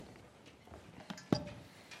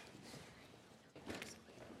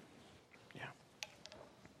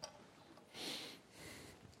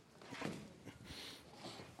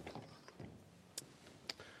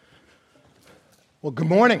Well, good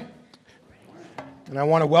morning. And I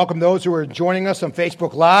want to welcome those who are joining us on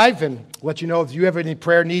Facebook Live and let you know if you have any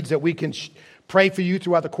prayer needs that we can pray for you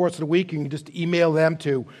throughout the course of the week. You can just email them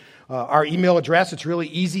to our email address. It's really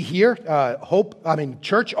easy here.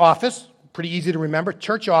 Church office, pretty easy to remember.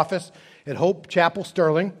 Church office at Hope Chapel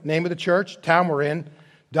Sterling, name of the church, town we're in,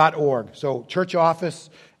 .org. So church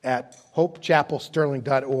office at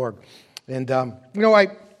hopechapelsterling.org. And, I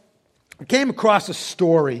came across a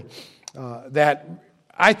story that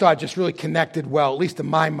I thought just really connected well, at least in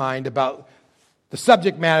my mind, about the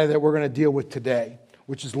subject matter that we're going to deal with today,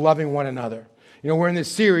 which is loving one another. We're in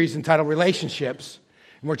this series entitled Relationships,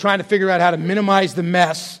 and we're trying to figure out how to minimize the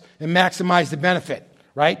mess and maximize the benefit,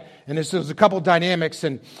 right? And there's a couple of dynamics.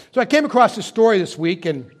 And so I came across this story this week,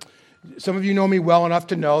 and some of you know me well enough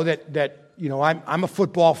to know that I'm a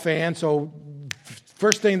football fan, so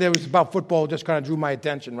first thing that was about football just kind of drew my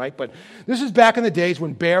attention, right? But this is back in the days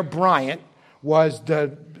when Bear Bryant was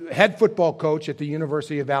the head football coach at the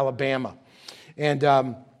University of Alabama.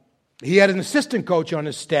 And he had an assistant coach on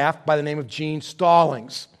his staff by the name of Gene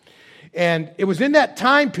Stallings. And it was in that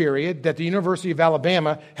time period that the University of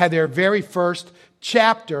Alabama had their very first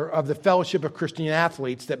chapter of the Fellowship of Christian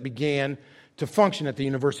Athletes that began to function at the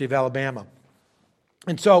University of Alabama.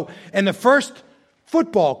 And the first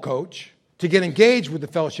football coach to get engaged with the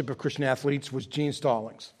Fellowship of Christian Athletes was Gene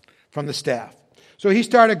Stallings from the staff. So he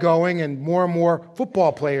started going, and more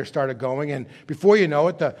football players started going, and before you know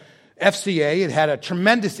it, the FCA had a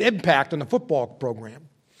tremendous impact on the football program.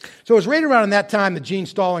 So it was right around that time that Gene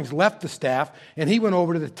Stallings left the staff, and he went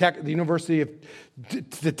over to the University of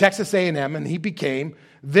the Texas A&M, and he became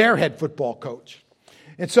their head football coach.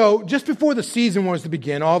 And so just before the season was to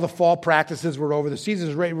begin, all the fall practices were over, the season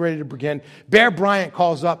was ready to begin, Bear Bryant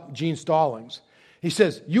calls up Gene Stallings. He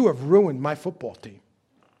says, "You have ruined my football team."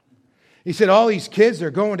 He said, "All these kids,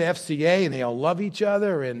 they're going to FCA and they all love each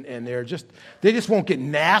other and they just won't get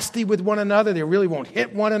nasty with one another. They really won't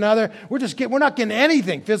hit one another. We're not getting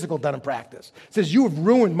anything physical done in practice." He says, "You have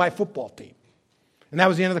ruined my football team." And that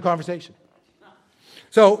was the end of the conversation.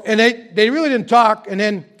 So, and they really didn't talk. And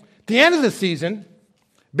then at the end of the season,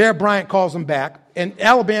 Bear Bryant calls him back, and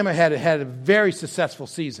Alabama had a very successful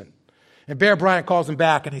season. And Bear Bryant calls him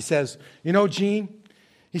back, and he says, "Gene,"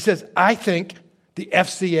 he says, "I think the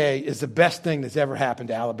FCA is the best thing that's ever happened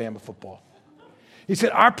to Alabama football." He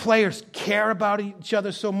said, "Our players care about each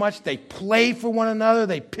other so much. They play for one another.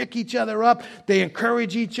 They pick each other up. They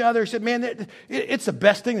encourage each other." He said, "Man, it's the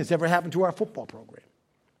best thing that's ever happened to our football program.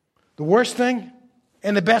 The worst thing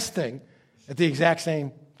and the best thing at the exact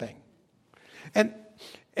same thing."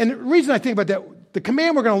 And the reason I think about that, the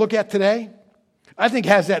command we're going to look at today, I think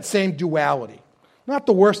has that same duality. Not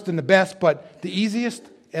the worst and the best, but the easiest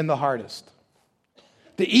and the hardest.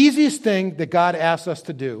 The easiest thing that God asks us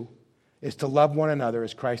to do is to love one another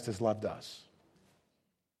as Christ has loved us.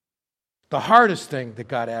 The hardest thing that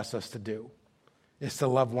God asks us to do is to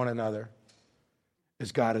love one another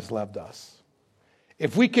as God has loved us.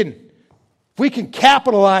 If we can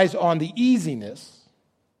capitalize on the easiness,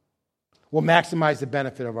 we'll maximize the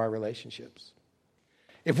benefit of our relationships.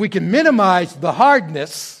 If we can minimize the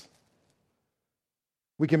hardness,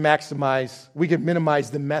 we can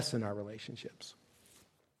minimize the mess in our relationships.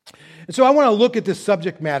 And so I want to look at this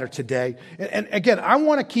subject matter today. And again, I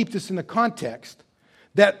want to keep this in the context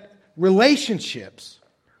that relationships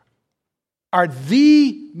are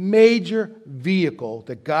the major vehicle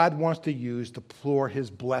that God wants to use to pour His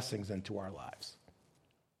blessings into our lives.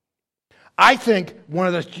 I think one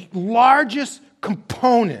of the largest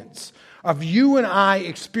components of you and I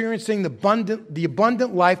experiencing the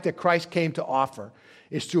abundant life that Christ came to offer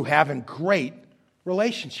is through having great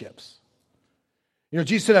relationships.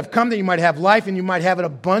 Jesus said, "I've come that you might have life and you might have it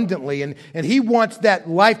abundantly." And He wants that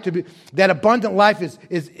life to be, that abundant life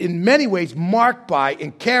is in many ways marked by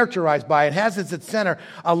and characterized by, and has as its center,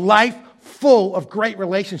 a life full of great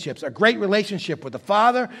relationships. A great relationship with the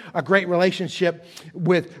Father, a great relationship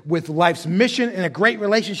with life's mission, and a great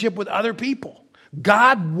relationship with other people.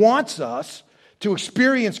 God wants us to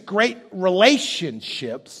experience great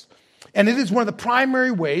relationships, and it is one of the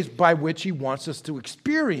primary ways by which He wants us to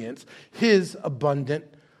experience His abundant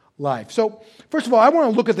life. So, first of all, I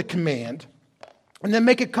want to look at the command and then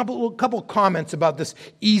make a couple comments about this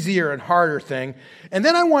easier and harder thing. And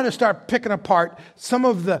then I want to start picking apart some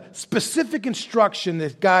of the specific instruction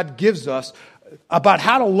that God gives us about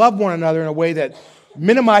how to love one another in a way that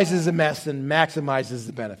minimizes the mess and maximizes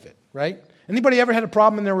the benefit, right? Anybody ever had a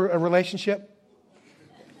problem in their relationship?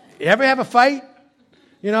 You ever have a fight?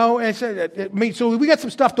 So we got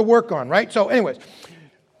some stuff to work on, right? So anyways,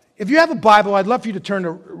 if you have a Bible, I'd love for you to turn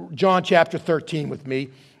to John chapter 13 with me.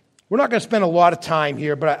 We're not going to spend a lot of time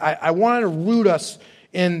here, but I wanted to root us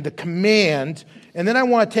in the command, and then I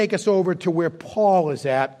want to take us over to where Paul is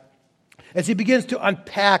at as he begins to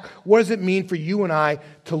unpack what does it mean for you and I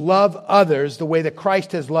to love others the way that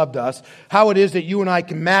Christ has loved us, how it is that you and I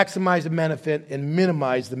can maximize the benefit and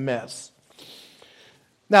minimize the mess.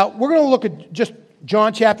 Now, we're going to look at just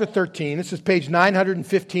John chapter 13. This is page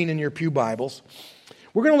 915 in your pew Bibles.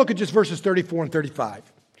 We're going to look at just verses 34 and 35.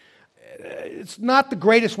 It's not the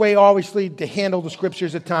greatest way, obviously, to handle the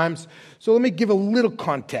scriptures at times. So let me give a little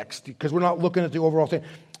context because we're not looking at the overall thing.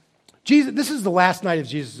 This is the last night of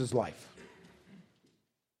Jesus' life.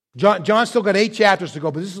 John's still got 8 chapters to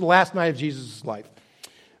go, but this is the last night of Jesus' life.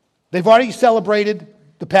 They've already celebrated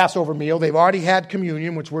the Passover meal. They've already had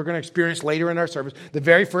communion, which we're going to experience later in our service, the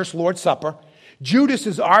very first Lord's Supper. Judas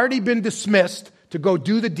has already been dismissed to go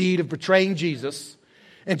do the deed of betraying Jesus.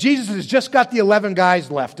 And Jesus has just got the 11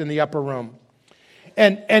 guys left in the upper room.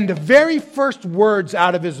 And the very first words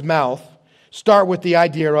out of his mouth start with the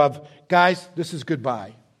idea of, guys, this is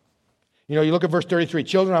goodbye. You know, you look at verse 33.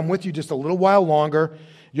 Children, I'm with you just a little while longer.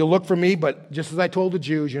 You'll look for me, but just as I told the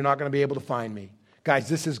Jews, you're not going to be able to find me. Guys,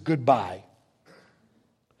 this is goodbye.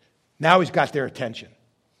 Now he's got their attention.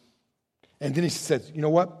 And then he says, you know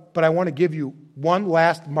what? But I want to give you one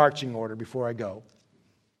last marching order before I go.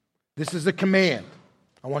 This is a command.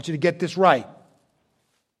 I want you to get this right.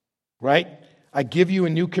 Right? I give you a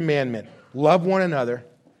new commandment. Love one another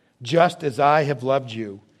just as I have loved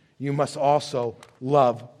you. You must also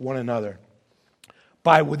love one another.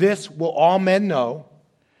 By this will all men know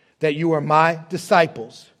that you are my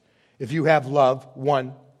disciples if you have love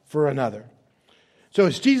one for another. So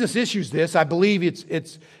as Jesus issues this, I believe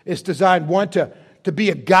it's designed, one, to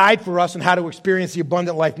be a guide for us on how to experience the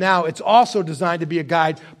abundant life now. It's also designed to be a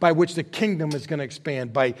guide by which the kingdom is going to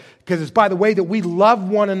expand. Because it's by the way that we love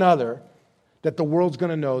one another that the world's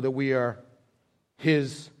going to know that we are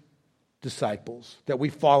his disciples, that we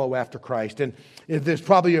follow after Christ. And there's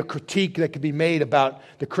probably a critique that could be made about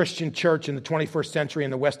the Christian church in the 21st century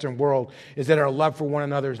in the Western world, is that our love for one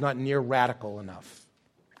another is not near radical enough.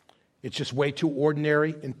 It's just way too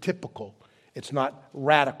ordinary and typical. It's not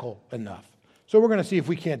radical enough. So we're going to see if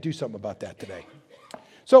we can't do something about that today.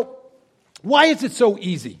 So why is it so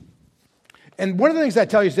easy? And one of the things I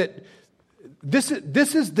tell you is that this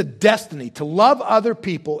is the destiny, to love other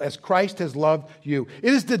people as Christ has loved you.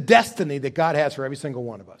 It is the destiny that God has for every single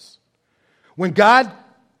one of us. When God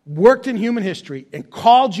worked in human history and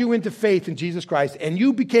called you into faith in Jesus Christ and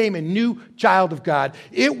you became a new child of God,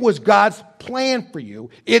 it was God's plan for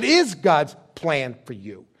you. It is God's plan for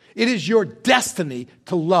you. It is your destiny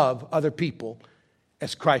to love other people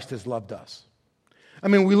as Christ has loved us. I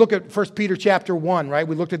mean, we look at 1 Peter chapter 1, right?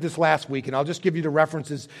 We looked at this last week, and I'll just give you the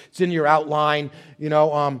references. It's in your outline.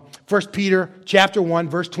 1 Peter chapter 1,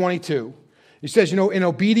 verse 22. It says, in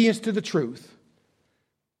obedience to the truth,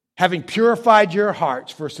 having purified your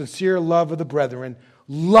hearts for sincere love of the brethren,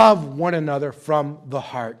 love one another from the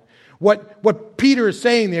heart. What Peter is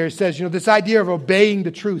saying there, he says, this idea of obeying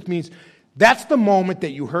the truth means that's the moment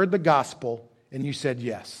that you heard the gospel and you said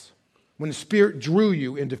yes. When the Spirit drew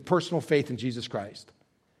you into personal faith in Jesus Christ.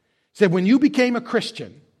 He said, when you became a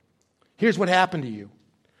Christian, here's what happened to you.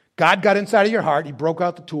 God got inside of your heart. He broke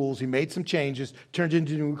out the tools. He made some changes, turned you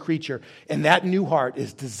into a new creature. And that new heart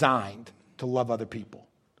is designed to love other people.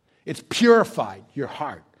 It's purified your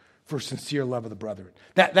heart for sincere love of the brethren.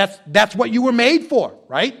 That's what you were made for,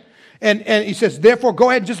 right? And he says, therefore,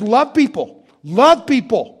 go ahead and just love people. Love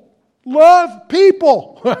people. Love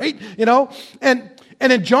people, right? And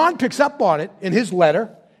then John picks up on it in his letter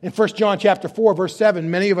in 1 John chapter 4, verse 7.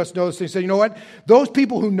 Many of us know this. He said, you know what? Those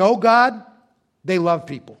people who know God, they love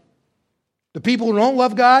people. The people who don't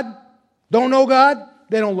love God, don't know God,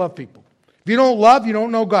 they don't love people. If you don't love, you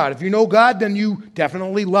don't know God. If you know God, then you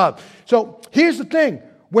definitely love. So here's the thing.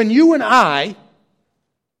 When you and I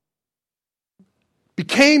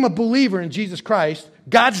became a believer in Jesus Christ,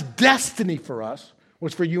 God's destiny for us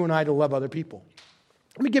was for you and I to love other people.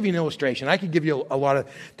 Let me give you an illustration. I could give you a lot of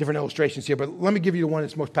different illustrations here, but let me give you the one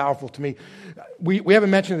that's most powerful to me. We haven't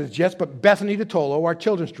mentioned this yet, but Bethany DeTolo, our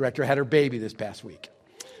children's director, had her baby this past week.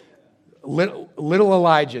 Little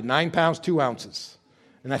Elijah, 9 pounds, 2 ounces.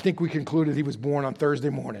 And I think we concluded he was born on Thursday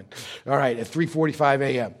morning. All right, at 3:45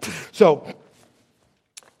 a.m. So,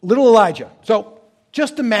 little Elijah. So,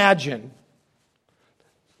 just imagine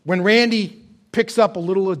when Randy picks up a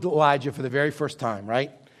little Elijah for the very first time,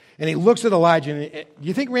 right? And he looks at Elijah, and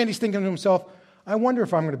you think Randy's thinking to himself, I wonder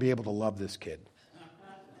if I'm going to be able to love this kid.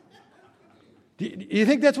 Do you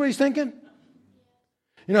think that's what he's thinking?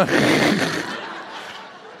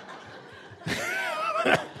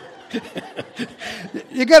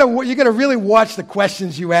 you gotta really watch the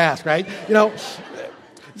questions you ask, right?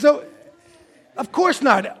 So of course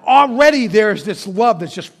not. Already there's this love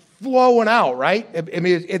that's just flowing out, right? I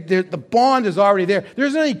mean, the bond is already there. There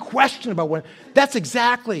isn't any question about when. That's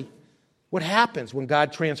exactly what happens when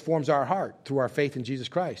God transforms our heart through our faith in Jesus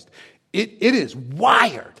Christ. It is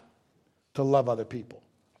wired to love other people.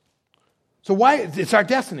 So it's our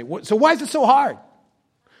destiny. So why is it so hard?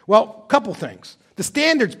 Well, a couple things. The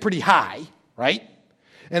standard's pretty high, right?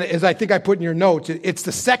 And as I think I put in your notes, it's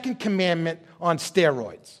the second commandment on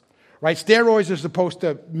steroids. Right? Steroids are supposed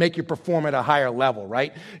to make you perform at a higher level,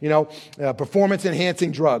 right?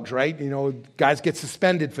 Performance-enhancing drugs, right? Guys get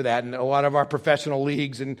suspended for that in a lot of our professional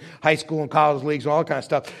leagues and high school and college leagues and all that kind of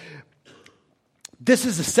stuff. This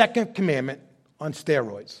is the second commandment on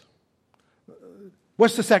steroids.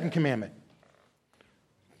 What's the second commandment?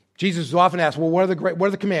 Jesus is often asked, well, what are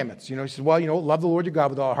the commandments? He says, well, love the Lord your God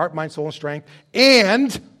with all heart, mind, soul, and strength,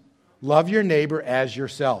 and love your neighbor as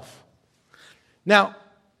yourself. Now,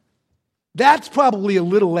 that's probably a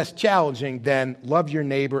little less challenging than love your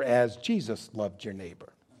neighbor as Jesus loved your neighbor,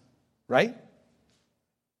 right?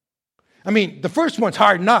 I mean, the first one's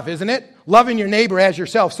hard enough, isn't it? Loving your neighbor as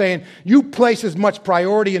yourself, saying you place as much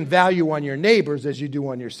priority and value on your neighbors as you do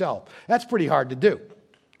on yourself. That's pretty hard to do.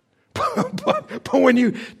 But when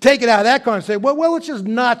you take it out of that context and say, well, let's just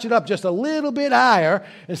notch it up just a little bit higher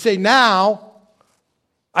and say, now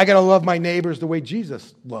I got to love my neighbors the way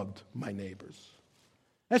Jesus loved my neighbors.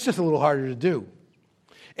 That's just a little harder to do.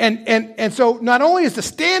 And so not only is the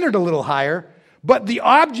standard a little higher, but the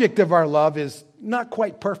object of our love is not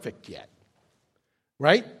quite perfect yet.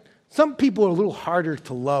 Right? Some people are a little harder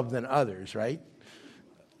to love than others, right?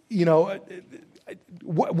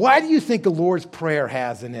 Why do you think the Lord's Prayer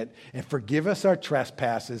has in it, and forgive us our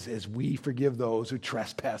trespasses as we forgive those who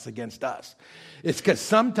trespass against us? It's because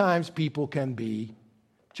sometimes people can be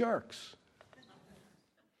jerks.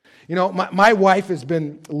 My wife has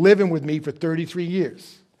been living with me for 33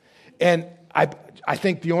 years. And I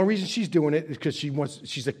think the only reason she's doing it is because she wants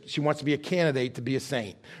to be a candidate to be a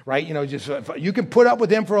saint, right? You can put up with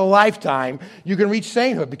him for a lifetime, you can reach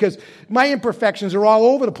sainthood, because my imperfections are all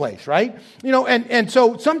over the place, right? And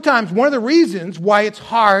so sometimes one of the reasons why it's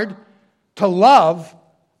hard to love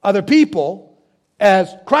other people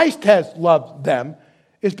as Christ has loved them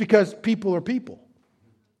is because people are people.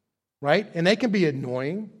 Right? And they can be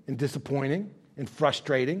annoying and disappointing and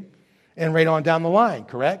frustrating and right on down the line,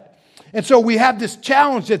 correct? And so we have this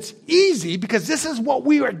challenge that's easy because this is what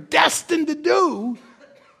we are destined to do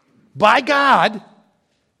by God,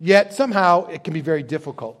 yet somehow it can be very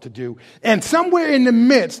difficult to do. And somewhere in the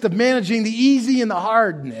midst of managing the easy and the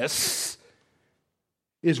hardness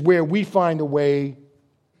is where we find a way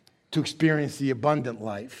to experience the abundant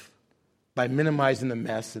life by minimizing the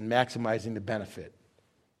mess and maximizing the benefit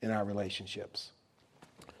in our relationships.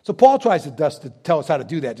 So Paul tries to tell us how to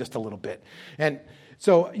do that just a little bit. And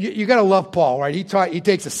so you got to love Paul, right? He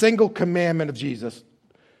takes a single commandment of Jesus,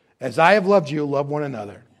 as I have loved you, love one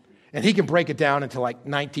another. And he can break it down into like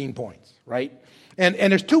 19 points, right? And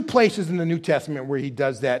there's two places in the New Testament where he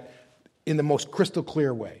does that in the most crystal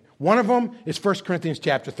clear way. One of them is 1 Corinthians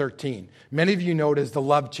chapter 13. Many of you know it as the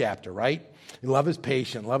love chapter, right? Love is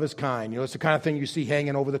patient. Love is kind. It's the kind of thing you see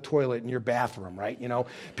hanging over the toilet in your bathroom, right?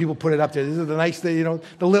 People put it up there. This is the nice thing,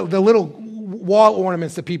 the little wall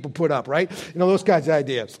ornaments that people put up, right? Those kinds of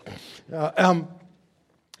ideas.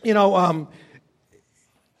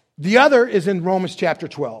 The other is in Romans chapter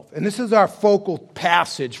 12. And this is our focal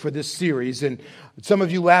passage for this series. And some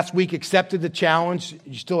of you last week accepted the challenge.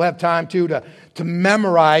 You still have time to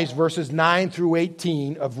memorize verses 9 through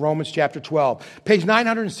 18 of Romans chapter 12. Page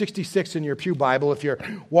 966 in your Pew Bible. If you're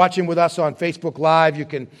watching with us on Facebook Live,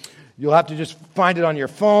 you'll have to just find it on your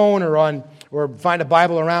phone or find a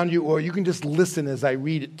Bible around you, or you can just listen as I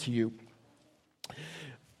read it to you.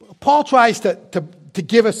 Paul tries to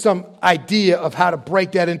give us some idea of how to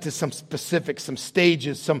break that into some specifics, some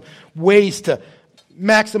stages, some ways to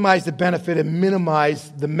maximize the benefit and minimize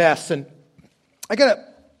the mess. And I gotta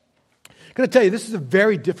tell you, this is a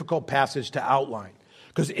very difficult passage to outline,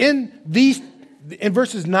 because in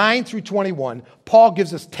verses 9 through 21, Paul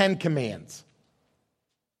gives us 10 commands.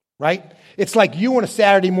 Right? It's like you on a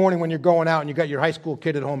Saturday morning when you're going out and you got your high school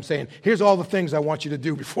kid at home saying, here's all the things I want you to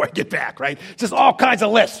do before I get back, right? Just all kinds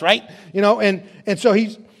of lists, right? And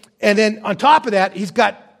then on top of that, he's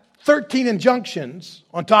got 13 injunctions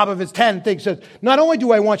on top of his 10 things. So not only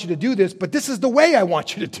do I want you to do this, but this is the way I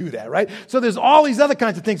want you to do that, right? So there's all these other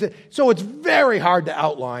kinds of things. So it's very hard to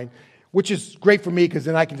outline. which is great for me because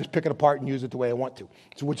then I can just pick it apart and use it the way I want to,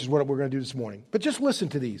 so which is what we're going to do this morning. But just listen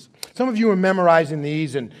to these. Some of you are memorizing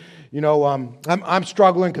these, and I'm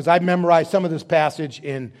struggling because I memorized some of this passage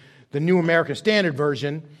in the New American Standard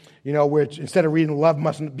Version, which instead of reading love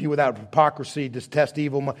mustn't be without hypocrisy, detest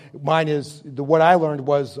evil, mine is, what I learned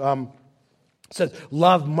was, says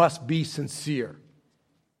love must be sincere.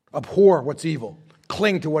 Abhor what's evil.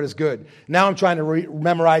 Cling to what is good. Now I'm trying to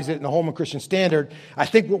memorize it in the Holman Christian Standard. I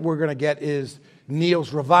think what we're going to get is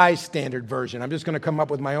Neil's Revised Standard Version. I'm just going to come up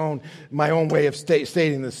with my own way of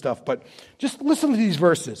stating this stuff. But just listen to these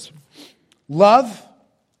verses. Love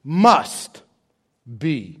must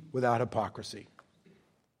be without hypocrisy.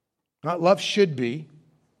 Not love should be.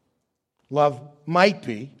 Love might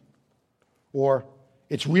be. Or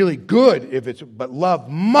it's really good but love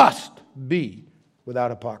must be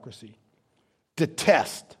without hypocrisy.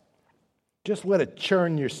 Detest. Just let it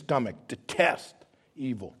churn your stomach. Detest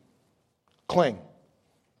evil. Cling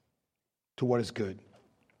to what is good.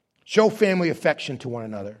 Show family affection to one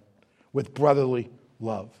another with brotherly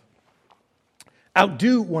love.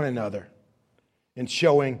 Outdo one another in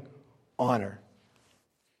showing honor.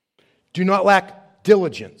 Do not lack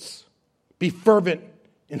diligence. Be fervent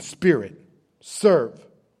in spirit. Serve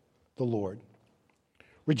the Lord.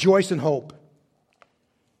 Rejoice in hope.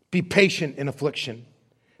 Be patient in affliction.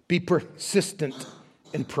 Be persistent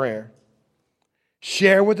in prayer.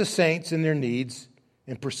 Share with the saints in their needs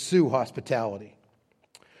and pursue hospitality.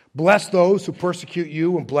 Bless those who persecute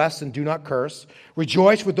you and bless and do not curse.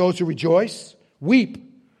 Rejoice with those who rejoice. Weep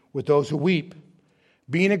with those who weep.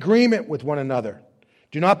 Be in agreement with one another.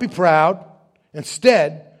 Do not be proud.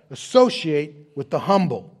 Instead, associate with the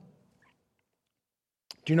humble.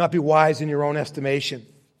 Do not be wise in your own estimation.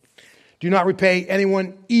 Do not repay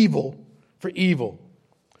anyone evil for evil.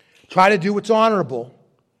 Try to do what's honorable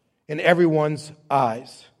in everyone's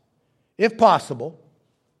eyes. If possible,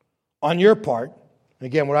 on your part,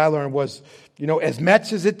 again, what I learned was, as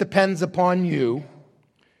much as it depends upon you,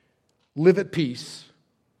 live at peace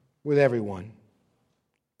with everyone.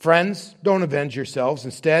 Friends, don't avenge yourselves.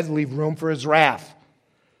 Instead, leave room for his wrath.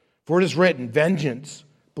 For it is written, vengeance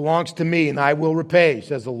belongs to me, and I will repay,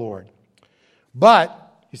 says the Lord. But,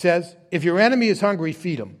 he says, if your enemy is hungry,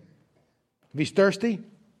 feed him. If he's thirsty,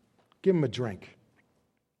 give him a drink.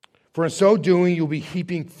 For in so doing, you'll be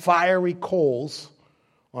heaping fiery coals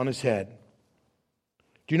on his head.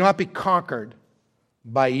 Do not be conquered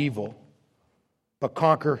by evil, but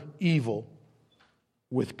conquer evil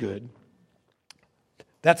with good.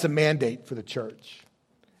 That's a mandate for the church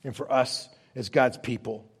and for us as God's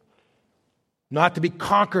people. Not to be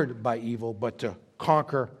conquered by evil, but to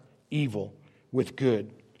conquer evil with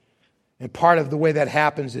good. And part of the way that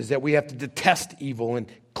happens is that we have to detest evil and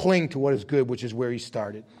cling to what is good, which is where he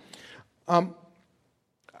started. I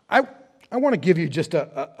want to give you just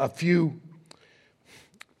a few.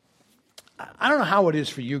 I don't know how it is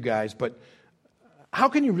for you guys, but how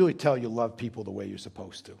can you really tell you love people the way you're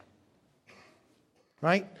supposed to?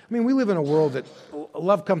 Right? I mean, we live in a world that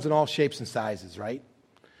love comes in all shapes and sizes, right?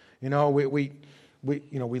 We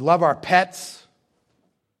love our pets.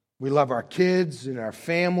 We love our kids and our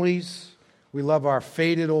families. We love our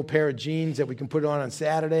faded old pair of jeans that we can put on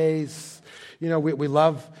Saturdays. We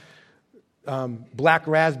love black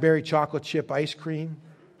raspberry chocolate chip ice cream,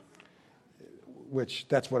 which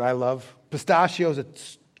that's what I love. Pistachios, a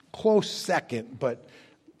close second, but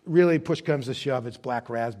really push comes to shove, it's black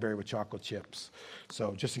raspberry with chocolate chips.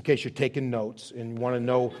 So just in case you're taking notes and want to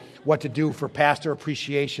know what to do for Pastor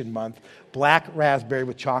Appreciation Month, black raspberry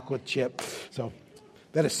with chocolate chip. So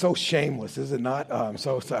that is so shameless, is it not? Oh, I'm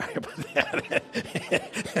so sorry about that.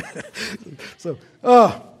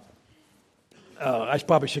 I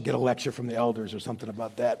probably should get a lecture from the elders or something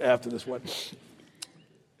about that after this one.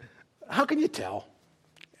 How can you tell?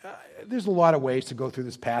 There's a lot of ways to go through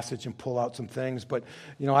this passage and pull out some things, but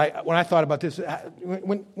when I thought about this,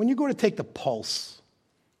 when you go to take the pulse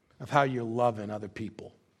of how you're loving other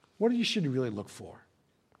people, what do you should really look for?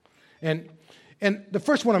 And the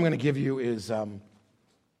first one I'm going to give you is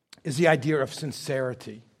the idea of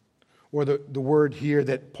sincerity, or the word here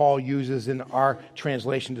that Paul uses in our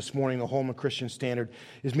translation this morning, the Holman Christian Standard,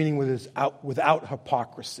 is meaning without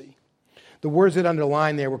hypocrisy. The words that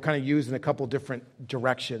underline there were kind of used in a couple different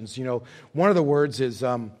directions. One of the words is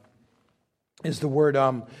the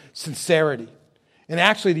word sincerity. And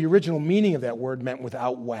actually, the original meaning of that word meant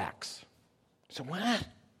without wax. So what?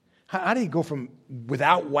 How do you go from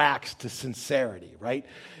without wax to sincerity, right?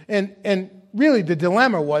 And really, the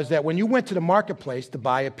dilemma was that when you went to the marketplace to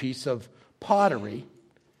buy a piece of pottery,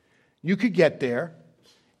 you could get there,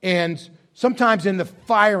 and sometimes in the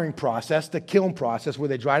firing process, the kiln process where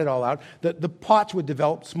they dried it all out, the pots would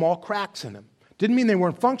develop small cracks in them. Didn't mean they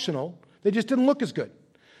weren't functional. They just didn't look as good.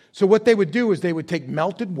 So what they would do is they would take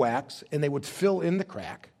melted wax and they would fill in the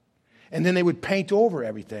crack. And then they would paint over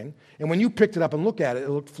everything. And when you picked it up and looked at it, it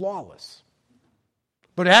looked flawless.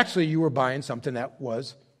 But actually you were buying something that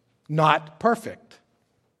was not perfect.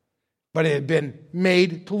 But it had been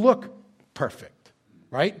made to look perfect,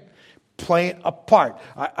 right? Playing a part.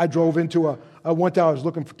 I drove into one time I was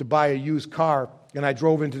looking to buy a used car, and I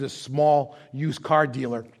drove into this small used car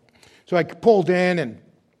dealer. So I pulled in and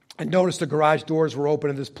I noticed the garage doors were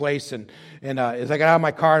open in this place, and as I got out of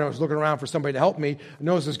my car and I was looking around for somebody to help me, I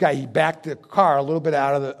noticed this guy, he backed the car a little bit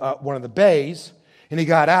out of one of the bays, and he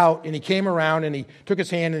got out, and he came around, and he took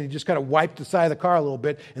his hand, and he just kind of wiped the side of the car a little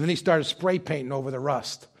bit, and then he started spray painting over the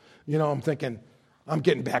rust. You know, I'm thinking, I'm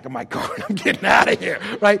getting back in my car, and I'm getting out of here,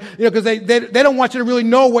 right? You know, because they don't want you to really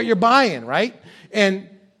know what you're buying, right? And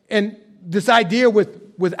this idea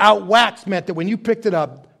without wax meant that when you picked it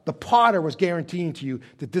up, the potter was guaranteeing to you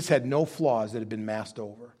that this had no flaws that had been masked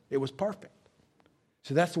over. It was perfect.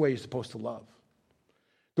 So that's the way you're supposed to love.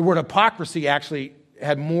 The word hypocrisy actually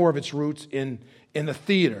had more of its roots in the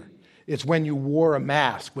theater. It's when you wore a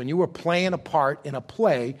mask. When you were playing a part in a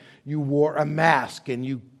play, you wore a mask and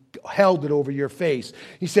you held it over your face.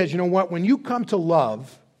 He says, you know what? When you come to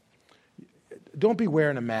love, don't be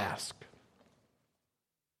wearing a mask.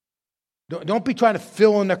 Don't be trying to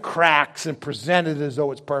fill in the cracks and present it as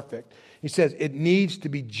though it's perfect. He says it needs to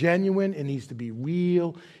be genuine, it needs to be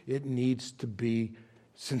real, it needs to be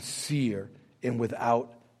sincere and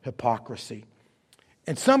without hypocrisy.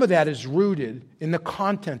 And some of that is rooted in the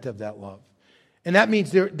content of that love. And that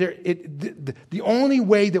means the only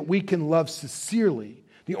way that we can love sincerely,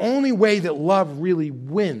 the only way that love really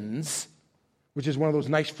wins, which is one of those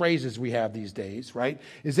nice phrases we have these days, right,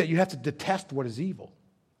 is that you have to detest what is evil.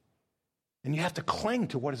 And you have to cling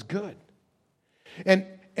to what is good. And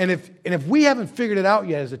if we haven't figured it out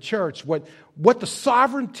yet as a church, what the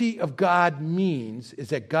sovereignty of God means is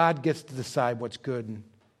that God gets to decide what's good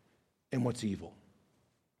and what's evil.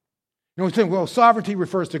 You know, we think, well, sovereignty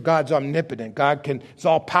refers to God's omnipotent. It's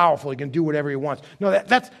all powerful. He can do whatever he wants. No,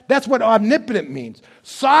 that's what omnipotent means.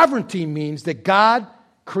 Sovereignty means that God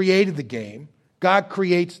created the game. God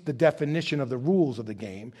creates the definition of the rules of the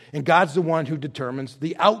game, and God's the one who determines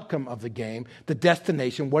the outcome of the game, the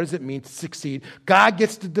destination. What does it mean to succeed? God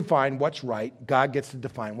gets to define what's right. God gets to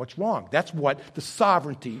define what's wrong. That's what the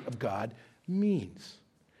sovereignty of God means.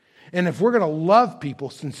 And if we're going to love people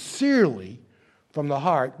sincerely from the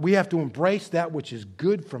heart, we have to embrace that which is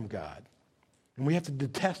good from God, and we have to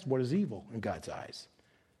detest what is evil in God's eyes.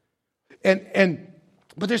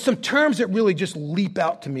 But there's some terms that really just leap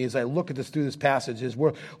out to me as I look at this through this passage. As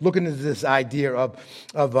we're looking at this idea of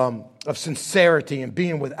sincerity and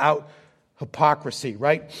being without hypocrisy,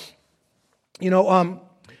 right? You know,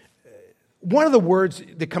 one of the words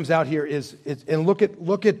that comes out here is and look at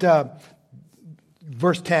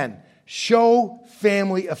verse 10. Show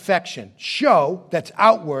family affection. Show, that's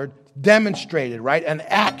outward, demonstrated, right? An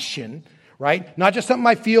action, right? Not just something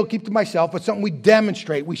I feel, keep to myself, but something we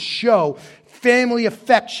demonstrate. We show family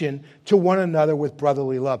affection to one another with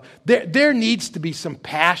brotherly love. There needs to be some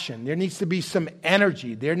passion. There needs to be some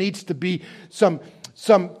energy. There needs to be some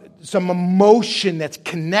emotion that's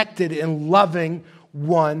connected in loving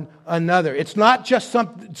one another. It's not just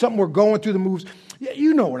something we're going through the moves.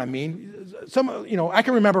 You know what I mean. I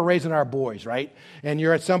can remember raising our boys, right? And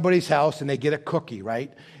you're at somebody's house and they get a cookie,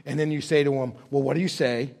 right? And then you say to them, well, what do you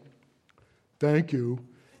say? Thank you.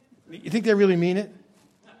 You think they really mean it?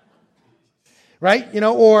 Right? You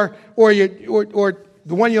know, or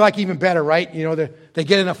the one you like even better, right? You know, they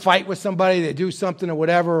get in a fight with somebody, they do something or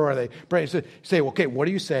whatever, or they say, okay, what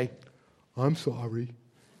do you say? I'm sorry.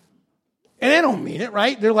 And they don't mean it,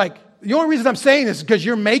 right? They're like, the only reason I'm saying this is because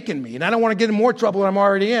you're making me, and I don't want to get in more trouble than I'm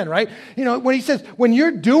already in, right? You know, when he says, when you're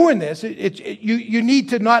doing this, you need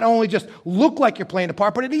to not only just look like you're playing a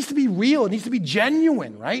part, but it needs to be real. It needs to be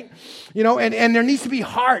genuine, right? You know, and there needs to be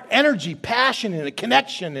heart, energy, passion in it,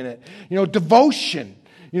 connection in it, you know, devotion,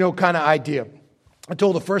 you know, kind of idea. I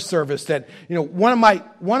told the first service that, you know, one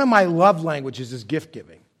of my love languages is gift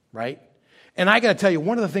giving, right? And I got to tell you,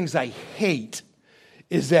 one of the things I hate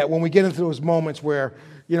is that when we get into those moments where,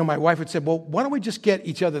 you know, my wife would say, well, why don't we just get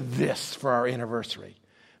each other this for our anniversary?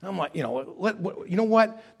 And I'm like, you know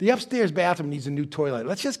what? The upstairs bathroom needs a new toilet.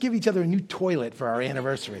 Let's just give each other a new toilet for our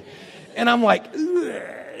anniversary. And I'm like,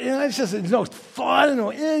 it's no fun.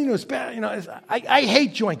 I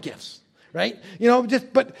hate joint gifts, right? You know,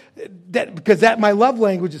 because my love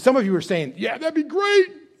language, some of you are saying, yeah, that'd be great.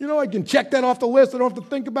 I can check that off the list. I don't have to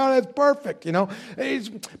think about it. It's perfect,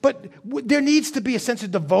 But there needs to be a sense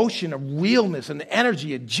of devotion, of realness, and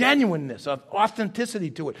energy, a genuineness, of authenticity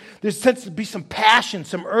to it. There's sense to be some passion,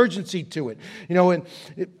 some urgency to it, when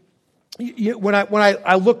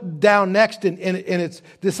I look down next, and it's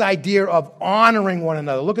this idea of honoring one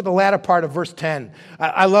another. Look at the latter part of verse 10.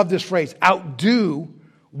 I love this phrase, outdo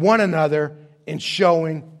one another in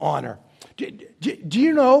showing honor. Do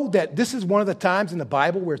you know that this is one of the times in the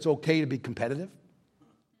Bible where it's okay to be competitive?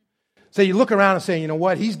 So you look around and say, you know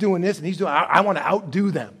what, he's doing this and he's doing, I want to outdo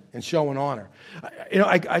them in showing honor.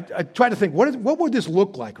 I try to think, what would this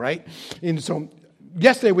look like, right? And so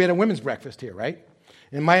yesterday we had a women's breakfast here, right?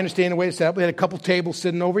 And my understanding of the way it's set up, we had a couple tables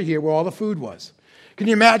sitting over here where all the food was. Can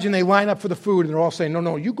you imagine they line up for the food and they're all saying,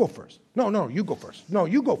 no, you go first. No, you go first. No,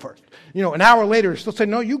 you go first. An hour later, they're still saying,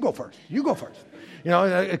 no, you go first. You go first.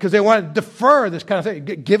 Because they want to defer this kind of thing,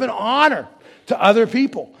 give an honor to other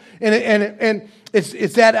people. And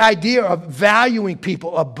it's that idea of valuing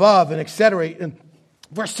people above and et cetera. And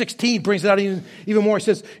verse 16 brings it out even more. It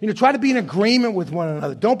says, try to be in agreement with one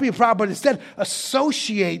another. Don't be a problem, but instead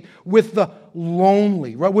associate with the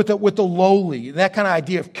lonely, right? With the lowly, that kind of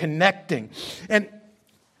idea of connecting. And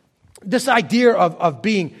this idea of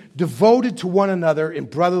being devoted to one another in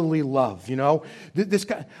brotherly love, this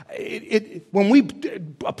guy, when we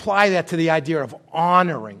apply that to the idea of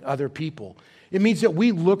honoring other people, it means that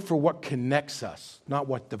we look for what connects us, not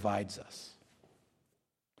what divides us.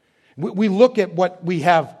 We look at what we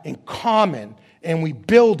have in common and we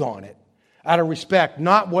build on it out of respect,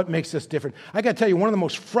 not what makes us different. I got to tell you, one of the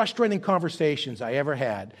most frustrating conversations I ever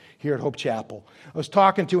had here at Hope Chapel, I was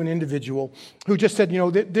talking to an individual who just said,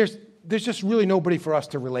 there's just really nobody for us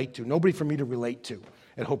to relate to, nobody for me to relate to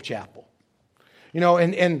at Hope Chapel.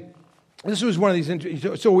 And this was one of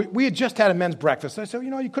these, so we had just had a men's breakfast. I said,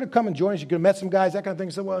 you could have come and joined us, you could have met some guys, that kind of thing.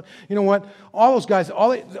 I said, well, you know what, all those guys,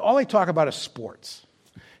 all they talk about is sports.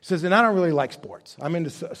 He says, and I don't really like sports. I'm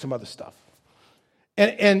into some other stuff.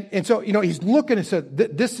 And so, he's looking and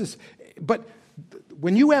said, but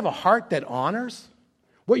when you have a heart that honors,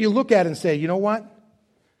 what you look at and say, you know what?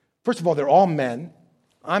 First of all, they're all men.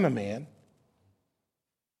 I'm a man.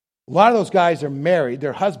 A lot of those guys are married.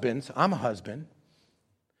 They're husbands. I'm a husband.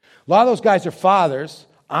 A lot of those guys are fathers.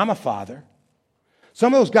 I'm a father.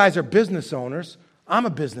 Some of those guys are business owners. I'm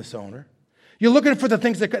a business owner. You're looking for the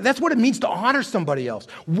things that's what it means to honor somebody else.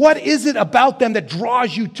 What is it about them that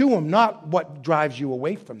draws you to them, not what drives you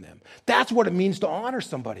away from them? That's what it means to honor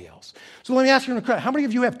somebody else. So let me ask you, how many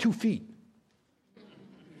of you have 2 feet?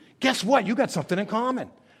 Guess what? You got something in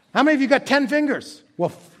common. How many of you got 10 fingers?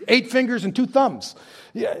 Well, 8 fingers and 2 thumbs.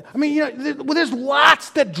 Yeah, there's lots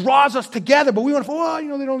that draws us together, but we want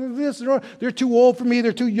to, they don't do this. They're too old for me.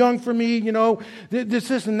 They're too young for me.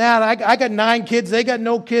 This and that. I got 9 kids. They got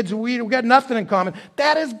no kids. We got nothing in common.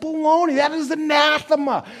 That is baloney. That is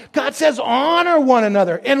anathema. God says honor one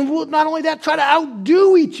another. And not only that, try to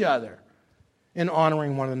outdo each other in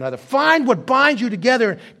honoring one another. Find what binds you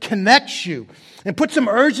together and connects you. And put some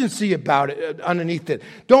urgency about it underneath it.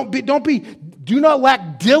 Do not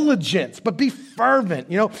lack diligence, but be fervent.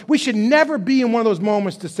 We should never be in one of those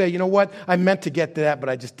moments to say, you know what, I meant to get to that, but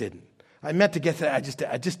I just didn't. I meant to get to that,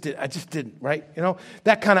 I just didn't, right?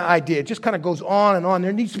 That kind of idea. It just kind of goes on and on.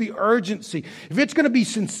 There needs to be urgency. If it's going to be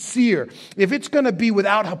sincere, if it's going to be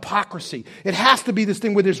without hypocrisy, it has to be this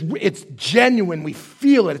thing where it's genuine. We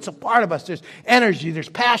feel it. It's a part of us. There's energy. There's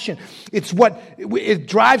passion. It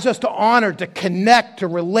drives us to honor, to connect, to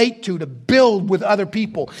relate to build with other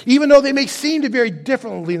people. Even though they may seem to very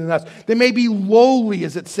differently than us. They may be lowly,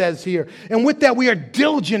 as it says here. And with that, we are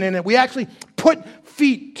diligent in it. We actually put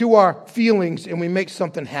feet to our feelings and we make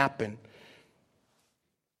something happen.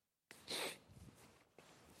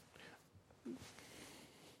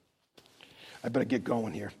 I better get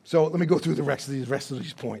going here. So let me go through the rest of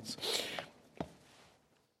these points.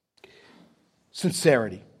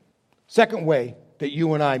 Sincerity. Second way that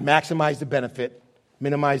you and I maximize the benefit,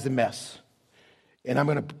 minimize the mess. And I'm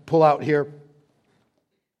going to pull out here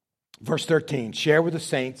verse 13. Share with the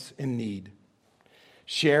saints in need.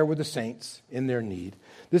 Share with the saints in their need.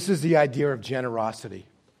 This is the idea of generosity.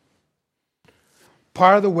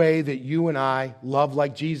 Part of the way that you and I love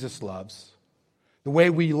like Jesus loves, the way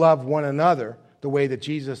we love one another, the way that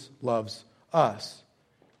Jesus loves us,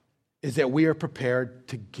 is that we are prepared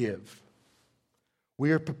to give.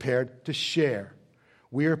 We are prepared to share.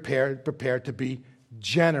 We are prepared to be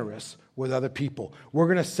generous with other people. We're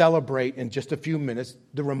going to celebrate in just a few minutes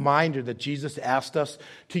the reminder that Jesus asked us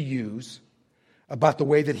to use about the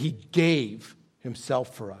way that he gave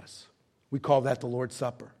himself for us. We call that the Lord's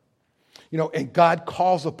Supper. And God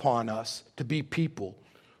calls upon us to be people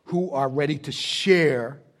who are ready to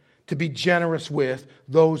share, to be generous with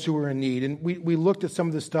those who are in need. And we looked at some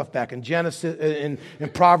of this stuff back in Genesis, in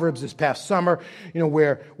Proverbs this past summer,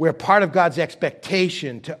 where part of God's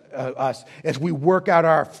expectation to us as we work out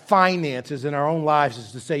our finances in our own lives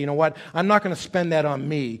is to say, you know what, I'm not going to spend that on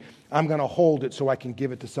me. I'm going to hold it so I can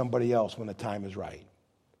give it to somebody else when the time is right.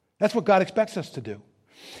 That's what God expects us to do.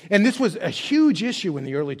 And this was a huge issue in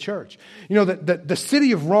the early church. The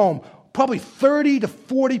city of Rome, probably 30 to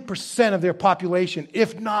 40% of their population,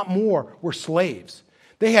 if not more, were slaves.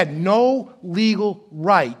 They had no legal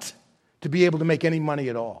right to be able to make any money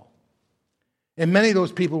at all. And many of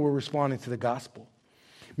those people were responding to the gospel.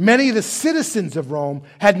 Many of the citizens of Rome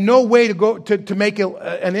had no way to go to make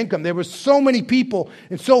an income. There were so many people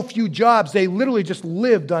and so few jobs, they literally just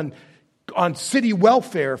lived on city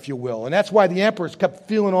welfare, if you will. And that's why the emperors kept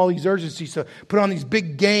feeling all these urgencies to put on these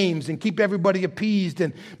big games and keep everybody appeased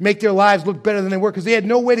and make their lives look better than they were, because they had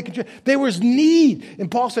no way to control. There was need. And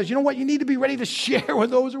Paul says, you know what? You need to be ready to share with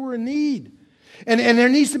those who are in need. And there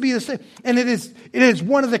needs to be the same. And it is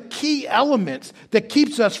one of the key elements that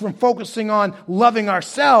keeps us from focusing on loving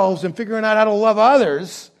ourselves and figuring out how to love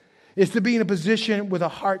others, is to be in a position with a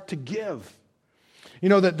heart to give.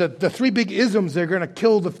 The three big isms that are going to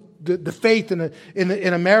kill the faith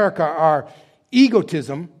in America are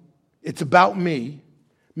egotism, it's about me,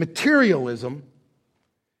 materialism,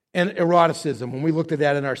 and eroticism. When we looked at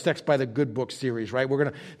that in our Sex by the Good Book series, right?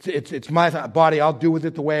 It's my body, I'll do with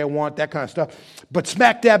it the way I want, that kind of stuff. But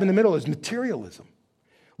smack dab in the middle is materialism.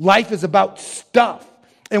 Life is about stuff.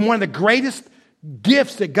 And one of the greatest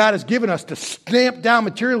gifts that God has given us to stamp down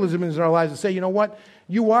materialism in our lives is to say, you know what?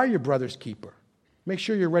 You are your brother's keeper. Make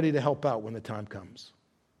sure you're ready to help out when the time comes.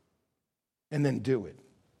 And then do it.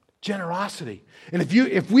 Generosity. And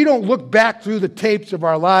if we don't look back through the tapes of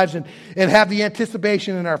our lives and have the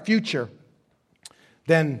anticipation in our future,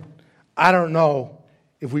 then I don't know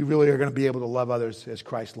if we really are going to be able to love others as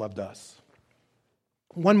Christ loved us.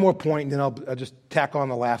 One more point, and then I'll just tack on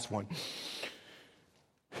the last one.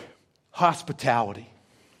 Hospitality.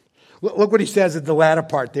 Look what he says at the latter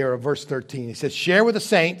part there of verse 13. He says, share with the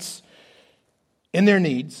saints in their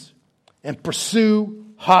needs and pursue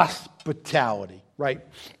hospitality, right?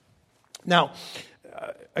 Now,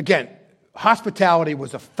 again, hospitality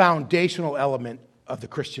was a foundational element of the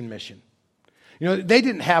Christian mission. They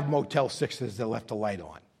didn't have Motel 6s that left the light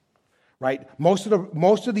on, right? Most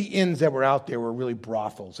of the inns that were out there were really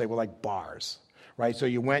brothels. They were like bars, right? So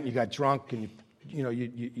you went and you got drunk and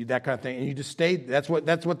you that kind of thing, and you just stayed. That's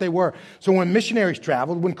what they were. So when missionaries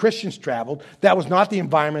traveled, when Christians traveled, that was not the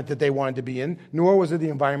environment that they wanted to be in, nor was it the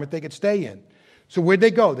environment they could stay in. So where'd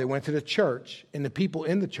they go? They went to the church, and the people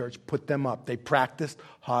in the church put them up. They practiced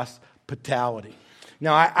hospitality.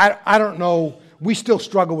 Now, I don't know. We still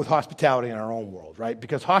struggle with hospitality in our own world, right?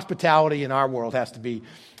 Because hospitality in our world has to be,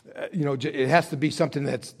 it has to be something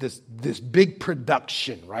that's this big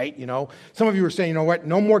production, right? Some of you are saying, you know what?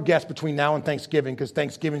 No more guests between now and Thanksgiving, because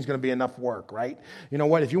Thanksgiving is going to be enough work, right? You know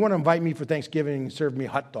what? If you want to invite me for Thanksgiving and serve me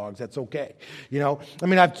hot dogs, that's okay.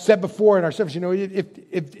 I've said before in our service,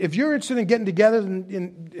 if you're interested in getting together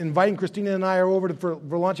and inviting Christina and I over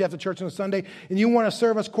for lunch after church on a Sunday, and you want to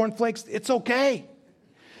serve us cornflakes, it's okay.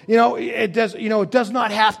 It does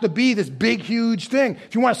not have to be this big, huge thing.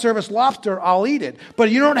 If you want to serve us lobster, I'll eat it. But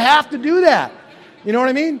you don't have to do that. You know what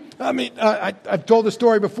I mean? I've told the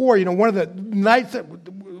story before. One of the nights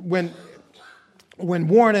when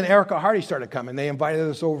Warren and Erica Hardy started coming, they invited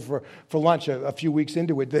us over for lunch a few weeks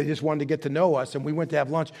into it. They just wanted to get to know us, and we went to have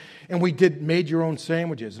lunch, and we made your own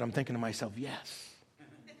sandwiches. And I'm thinking to myself, yes.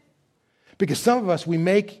 Because some of us, we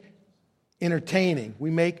make entertaining, we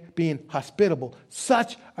make being hospitable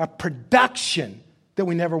such a production that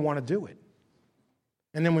we never want to do it.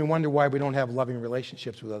 And then we wonder why we don't have loving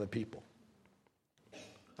relationships with other people.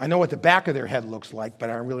 I know what the back of their head looks like, but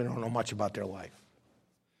I really don't know much about their life.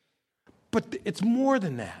 But it's more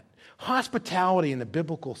than that. Hospitality in the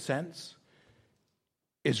biblical sense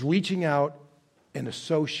is reaching out and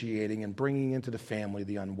associating and bringing into the family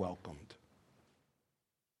the unwelcomed.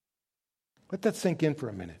 Let that sink in for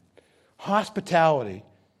a minute. Hospitality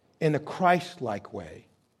in a Christ-like way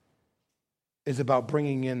is about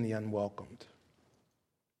bringing in the unwelcomed.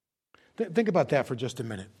 Think about that for just a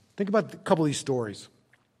minute. Think about a couple of these stories.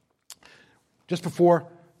 Just before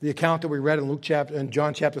the account that we read in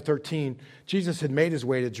John chapter 13, Jesus had made his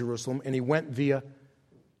way to Jerusalem, and he went via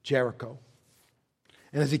Jericho.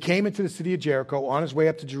 And as he came into the city of Jericho, on his way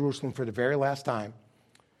up to Jerusalem for the very last time,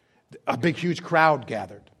 a big, huge crowd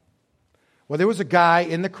gathered. Well, there was a guy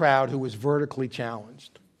in the crowd who was vertically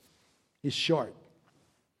challenged. He's short.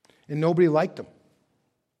 And nobody liked him.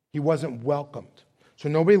 He wasn't welcomed. So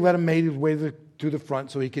nobody let him make his way to the front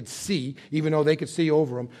so he could see, even though they could see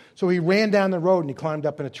over him. So he ran down the road and he climbed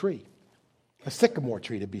up in a tree, a sycamore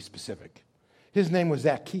tree to be specific. His name was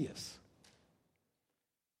Zacchaeus.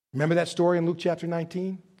 Remember that story in Luke chapter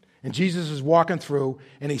 19? And Jesus is walking through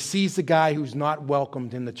and he sees the guy who's not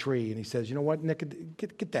welcomed in the tree. And he says, you know what, Nick,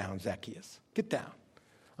 get down, Zacchaeus. Get down.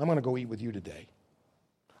 I'm going to go eat with you today.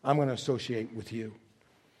 I'm going to associate with you.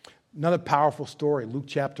 Another powerful story, Luke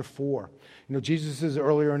chapter 4. You know, Jesus is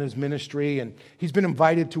earlier in his ministry, and he's been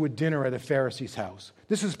invited to a dinner at a Pharisee's house.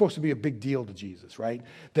 This is supposed to be a big deal to Jesus, right?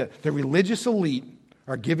 The religious elite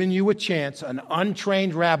are giving you a chance, an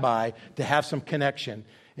untrained rabbi, to have some connection.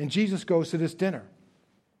 And Jesus goes to this dinner.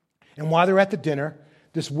 And while they're at the dinner,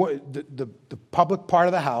 the public part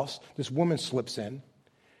of the house, this woman slips in.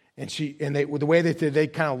 And the way they did, they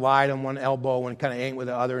kind of lied on one elbow and kind of aimed with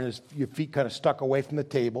the other, and your feet kind of stuck away from the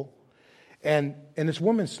table. And this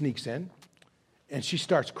woman sneaks in, and she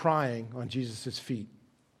starts crying on Jesus' feet.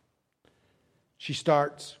 She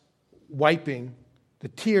starts wiping the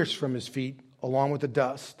tears from his feet along with the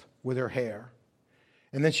dust with her hair.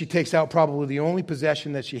 And then she takes out probably the only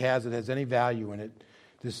possession that she has that has any value in it,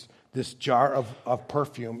 this jar of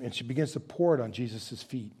perfume, and she begins to pour it on Jesus'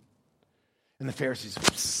 feet. And the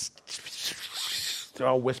Pharisees, they're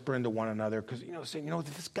all whispering to one another because, saying,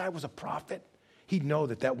 if this guy was a prophet, he'd know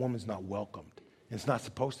that woman's not welcomed. And it's not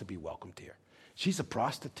supposed to be welcomed here. She's a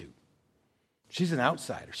prostitute. She's an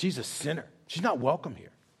outsider. She's a sinner. She's not welcome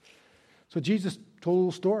here. So Jesus told a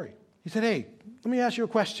little story. He said, hey, let me ask you a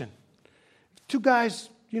question. Two guys,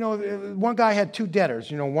 one guy had two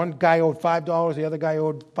debtors. One guy owed $5, the other guy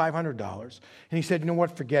owed $500. And he said, you know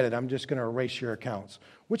what, forget it. I'm just going to erase your accounts.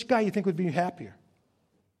 Which guy you think would be happier?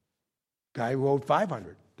 Guy who owed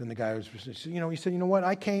 $500 than the guy who was, he said, you know what,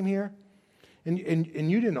 I came here, and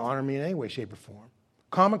you didn't honor me in any way, shape, or form.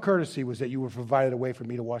 Common courtesy was that you were provided a way for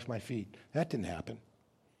me to wash my feet. That didn't happen.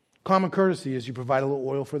 Common courtesy is you provide a little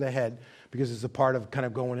oil for the head because it's a part of kind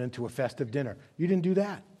of going into a festive dinner. You didn't do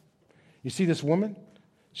that. You see this woman?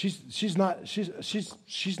 She's not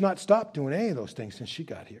stopped doing any of those things since she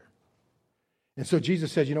got here. And so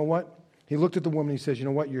Jesus said, you know what? He looked at the woman and he says, you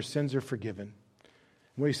know what? Your sins are forgiven.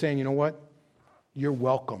 And what he's saying, you know what? You're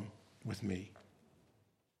welcome with me.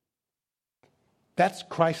 That's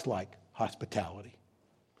Christ-like hospitality.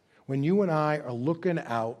 When you and I are looking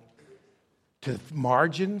out to the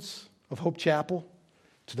margins of Hope Chapel,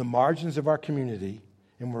 to the margins of our community,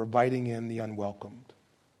 and we're inviting in the unwelcomed,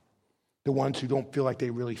 the ones who don't feel like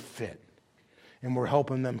they really fit, and we're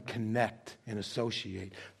helping them connect and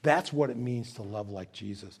associate. That's what it means to love like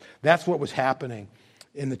Jesus. That's what was happening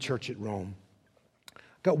in the church at Rome.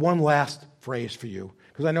 I've got one last phrase for you,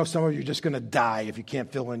 because I know some of you are just going to die if you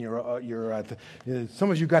can't fill in your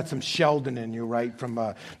some of you got some Sheldon in you, right, from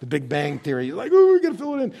the Big Bang Theory. You're like, oh, we're going to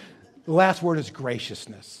fill it in. The last word is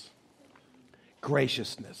graciousness.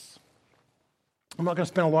 Graciousness. I'm not going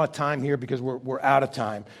to spend a lot of time here because we're out of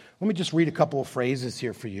time. Let me just read a couple of phrases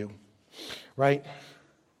here for you, right?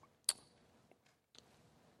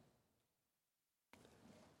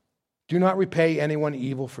 Do not repay anyone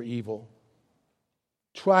evil for evil.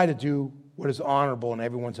 Try to do what is honorable in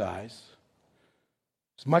everyone's eyes.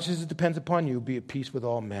 As much as it depends upon you, be at peace with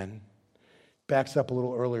all men. Backs up a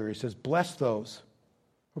little earlier. He says, bless those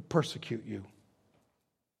who persecute you.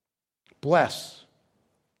 Bless.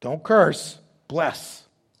 Don't curse. Bless.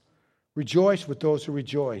 Rejoice with those who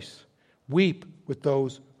rejoice. Weep with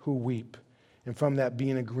those who weep. And from that, be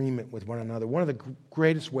in agreement with one another. One of the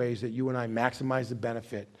greatest ways that you and I maximize the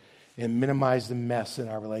benefit and minimize the mess in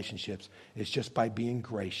our relationships is just by being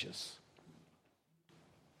gracious.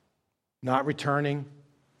 Not returning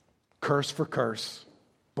curse for curse,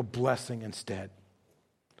 but blessing instead.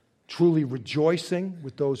 Truly rejoicing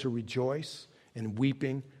with those who rejoice and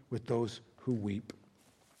weeping with those who weep.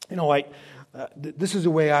 This is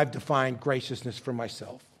the way I've defined graciousness for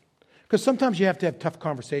myself. Because sometimes you have to have tough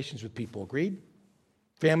conversations with people, agreed?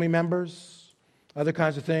 Family members, other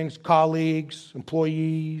kinds of things, colleagues,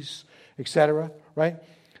 employees, etc., right?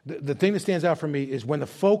 The thing that stands out for me is when the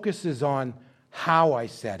focus is on how I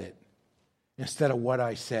said it instead of what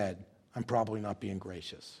I said, I'm probably not being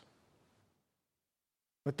gracious.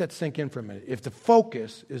 Let that sink in for a minute. If the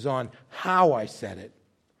focus is on how I said it,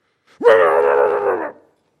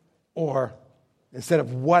 or instead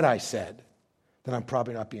of what I said, then I'm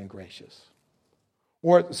probably not being gracious.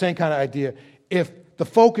 Or the same kind of idea, if the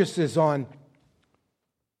focus is on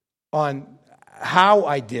how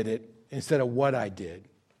I did it instead of what I did,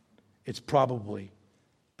 it's probably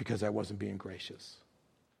because I wasn't being gracious.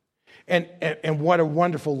 And what a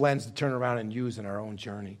wonderful lens to turn around and use in our own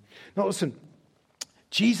journey. Now listen,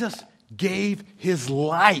 Jesus gave his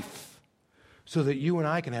life so that you and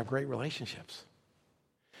I can have great relationships.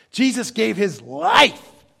 Jesus gave his life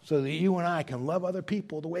so that you and I can love other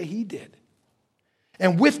people the way he did.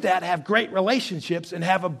 And with that, have great relationships and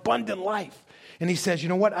have abundant life. And he says, you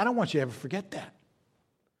know what? I don't want you to ever forget that.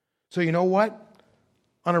 So you know what?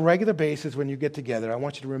 On a regular basis, when you get together, I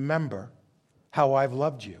want you to remember how I've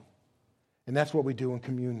loved you. And that's what we do in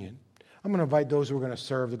communion. I'm going to invite those who are going to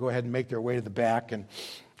serve to go ahead and make their way to the back. And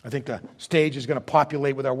I think the stage is going to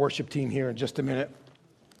populate with our worship team here in just a minute.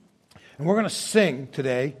 And we're going to sing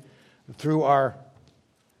today through our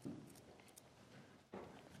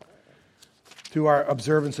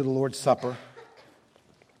observance of the Lord's Supper.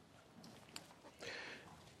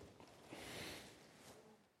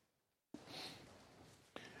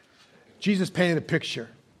 Jesus painted a picture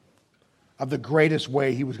of the greatest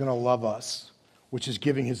way he was going to love us, which is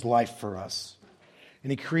giving his life for us.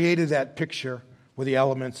 And he created that picture with the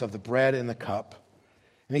elements of the bread and the cup.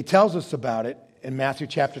 And he tells us about it in Matthew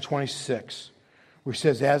chapter 26, where he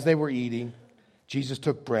says, as they were eating, Jesus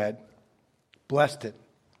took bread, blessed it,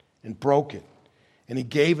 and broke it. And he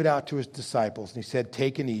gave it out to his disciples. And he said,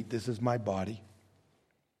 take and eat, this is my body.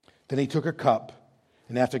 Then he took a cup,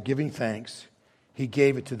 and after giving thanks, he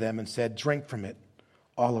gave it to them and said, drink from it,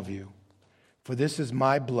 all of you. For this is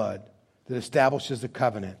my blood that establishes the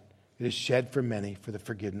covenant. It is shed for many for the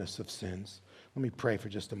forgiveness of sins. Let me pray for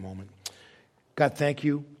just a moment. God, thank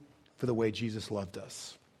you for the way Jesus loved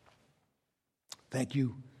us. Thank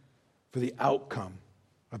you for the outcome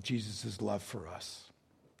of Jesus' love for us.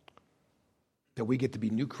 That we get to be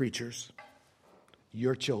new creatures,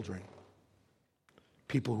 your children,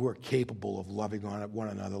 people who are capable of loving one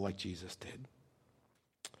another like Jesus did.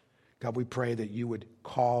 God, we pray that you would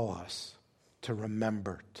call us to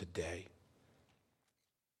remember today.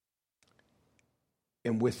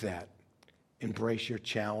 And with that, embrace your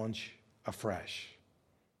challenge afresh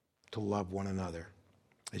to love one another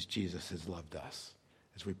as Jesus has loved us.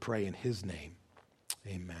 As we pray in his name,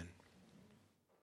 amen.